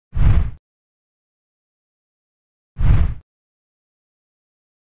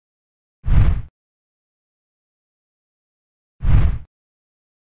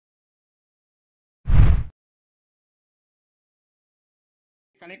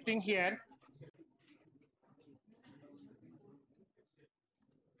connecting here.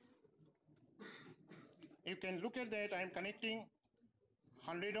 You can look at that. I am connecting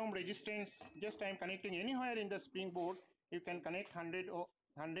 100 ohm resistance. Just I am connecting anywhere in the springboard. You can connect 100,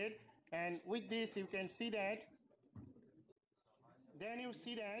 and with this you can see that. Then you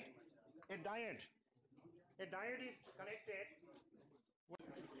see that a diode is connected.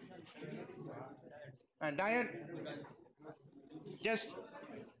 A diode. Just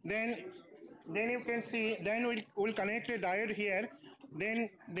then you can see. Then we'll connect a diode here. Then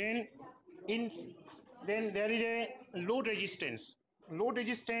there is a load resistance. Load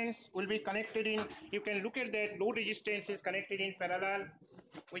resistance will be connected in. You can look at that. Load resistance is connected in parallel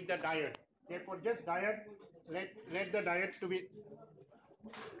with the diode. Therefore, just diode. Let the diode to be.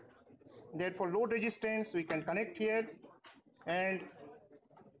 Therefore, load resistance we can connect here, and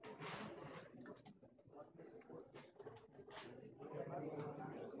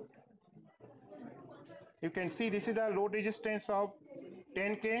you can see this is the load resistance of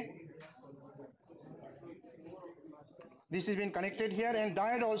 10K. This has been connected here, and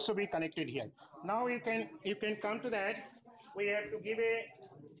diode also be connected here. Now you can come to that. We have to give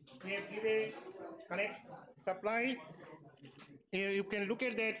a connect supply. You can look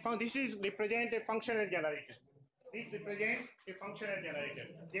at that. This is represent a functional generator. This represent a functional generator.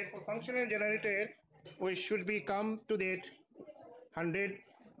 Therefore, functional generator we should be come to that 100.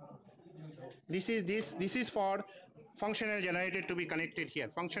 This is for functional generator to be connected here.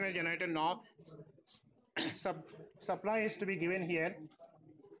 Functional generator now supply is to be given here.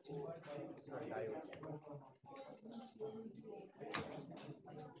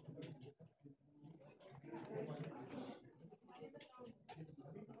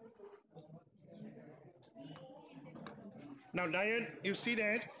 Now diode, you see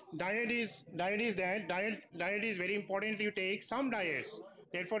that diode is very important. You take some diodes.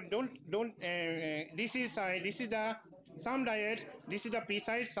 Therefore, don't. This is the some diode. This is the P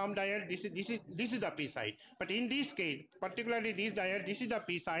side. Some diode. This is the P side. But in this case, particularly this diode, this is the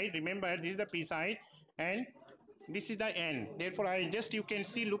P side. Remember, this is the P side, and this is the N. Therefore, you can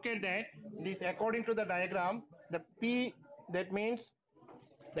see. Look at that. This according to the diagram, the P, that means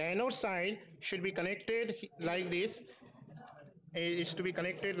the anode side should be connected like this. Is to be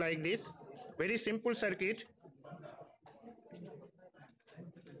connected like this. Very simple circuit.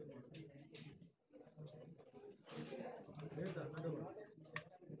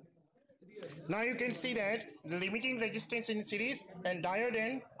 Now you can see that the limiting resistance in series and diode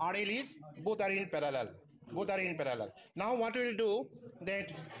and RL is both are in parallel. Now what we'll do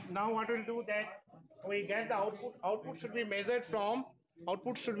that we get the output. Output should be measured from.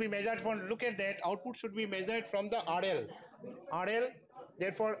 Look at that. Output should be measured from the RL.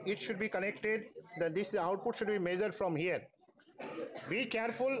 Therefore, it should be connected. This output should be measured from here. Be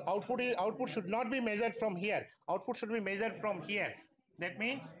careful. Output should not be measured from here. Output should be measured from here. That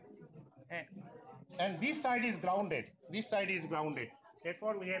means, and this side is grounded.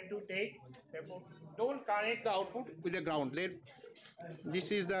 Therefore, we have to take. Therefore, don't connect the output with the ground.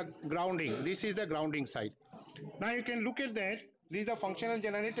 This is the grounding. This is the grounding side. Now you can look at that. This is the functional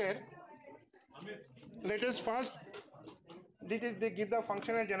generator. Let us first. They give the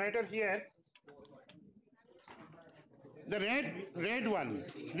functional generator here. The red one.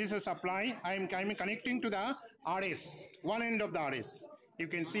 This is a supply. I am connecting to the RS. One end of the RS. You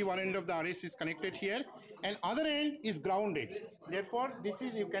can see one end of the RS is connected here, and other end is grounded. Therefore,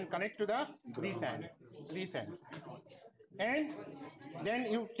 you can connect to this end, and then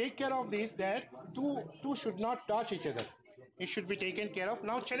you take care of this. That two should not touch each other. It should be taken care of.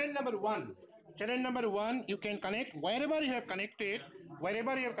 Now, channel number one, you can connect wherever you have connected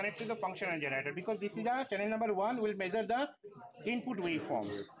the functional generator, because this is a channel number one will measure the input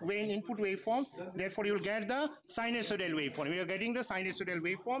waveforms. Therefore, you will get the sinusoidal waveform. You are getting the sinusoidal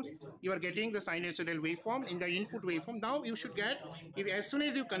waveforms. You are getting the sinusoidal waveform in the input waveform. Now you should get, as soon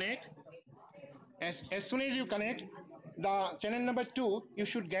as you connect the channel number 2, you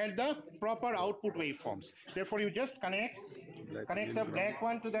should get the proper output waveforms. Therefore, you just connect the black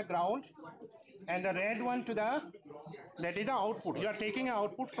one to the ground and the red one to that is the output. You are taking an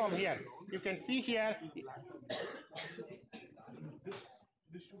output from here. You can see here.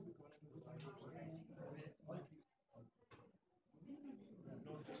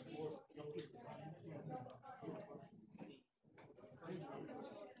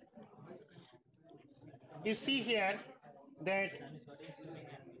 You see here that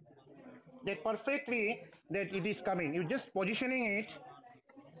perfectly that it is coming. You just positioning it.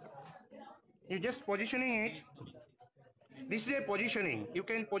 This is a positioning. You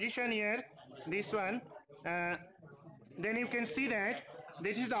can position here this one. Then you can see that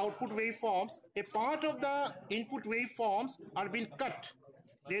That is the output waveforms. A part of the input waveforms are being cut.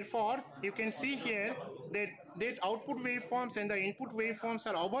 Therefore, you can see here that output waveforms and the input waveforms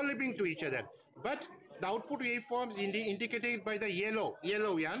are overlapping to each other. But the output waveforms indicated by the yellow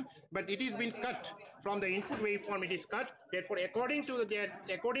one, but it is been cut from the input waveform. It is cut. Therefore, according to the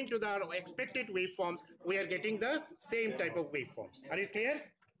expected waveforms, we are getting the same type of waveforms. Are you clear?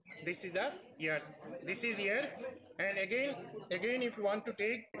 This is the here. This is here, and again, if you want to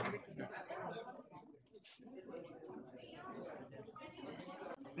take.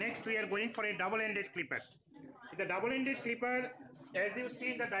 Next, we are going for a double-ended clipper. The double-ended clipper, as you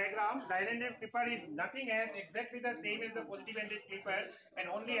see in the diagram, double-ended clipper is nothing else exactly the same as the positive-ended clipper, and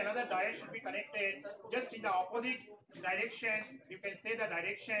only another diode should be connected just in the opposite directions. You can say the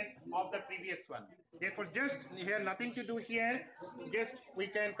directions of the previous one. Therefore, just here nothing to do here. Just we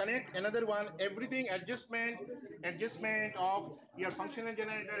can connect another one. Everything adjustment of your functional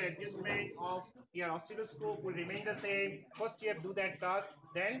generator, adjustment of your oscilloscope will remain the same. First you have to do that task,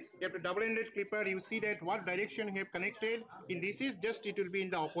 then you have to double-ended clipper. You see that what direction you have connected. In this is just it will be in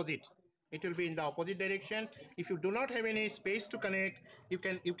the opposite. It will be in the opposite directions. If you do not have any space to connect, you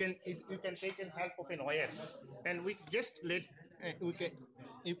can take in help of an wire, and we just let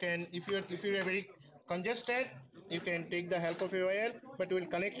you can if you are very congested, you can take the help of a wire, but we will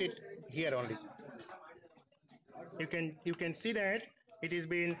connect it here only. You can see that it is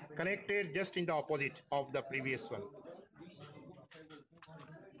being connected just in the opposite of the previous one.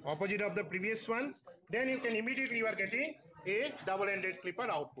 Opposite of the previous one. Then you can immediately you are getting a double-ended clipper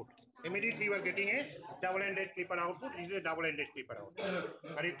output. Immediately you are getting a double-ended clipper output. This is a double-ended clipper output.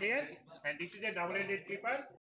 Are you clear? And this is a double-ended clipper.